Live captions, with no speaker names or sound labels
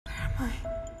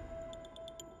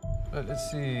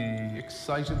Let's see.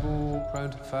 Excitable,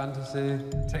 prone to fantasy.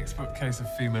 Textbook case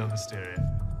of female hysteria.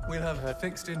 We'll have her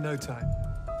fixed in no time.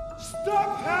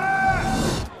 Stop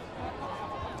her!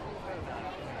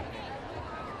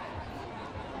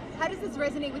 How does this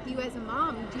resonate with you as a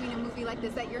mom, doing a movie like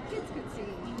this that your kids could see?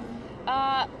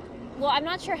 Well, I'm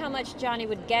not sure how much Johnny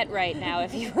would get right now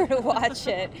if he were to watch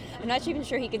it. I'm not even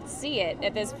sure he could see it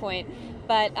at this point.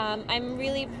 But I'm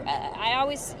really, I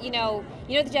always, you know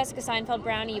the Jessica Seinfeld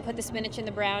brownie, you put the spinach in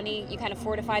the brownie, you kind of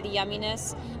fortify the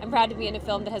yumminess. I'm proud to be in a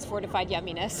film that has fortified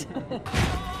yumminess.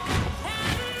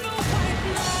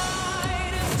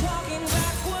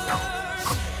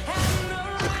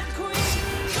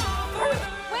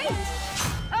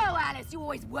 You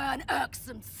always were an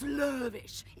irksome,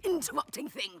 slurvish, interrupting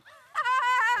thing.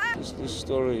 This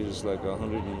story is like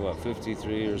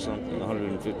 153 or something,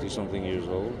 150 something years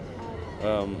old,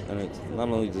 and it not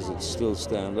only does it still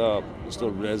stand up, it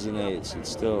still resonates. It's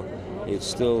still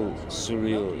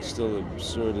surreal. It's still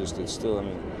absurdist. It's still,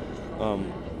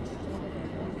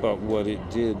 but what it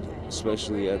did,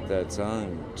 especially at that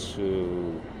time,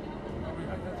 to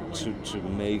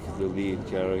make the lead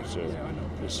character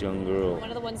this young girl. One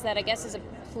of the ones that I guess is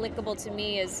applicable to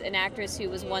me as an actress who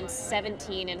was once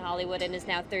 17 in Hollywood and is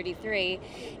now 33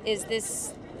 is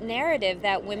this narrative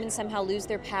that women somehow lose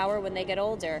their power when they get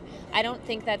older. I don't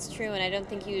think that's true, and I don't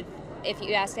think if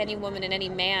you ask any woman and any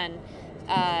man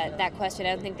that question, I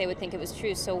don't think they would think it was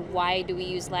true. So why do we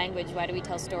use language? Why do we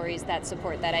tell stories that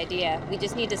support that idea? We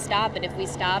just need to stop, and if we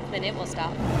stop, then it will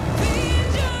stop.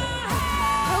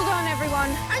 Hold on,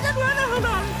 everyone. I just want to hold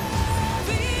on.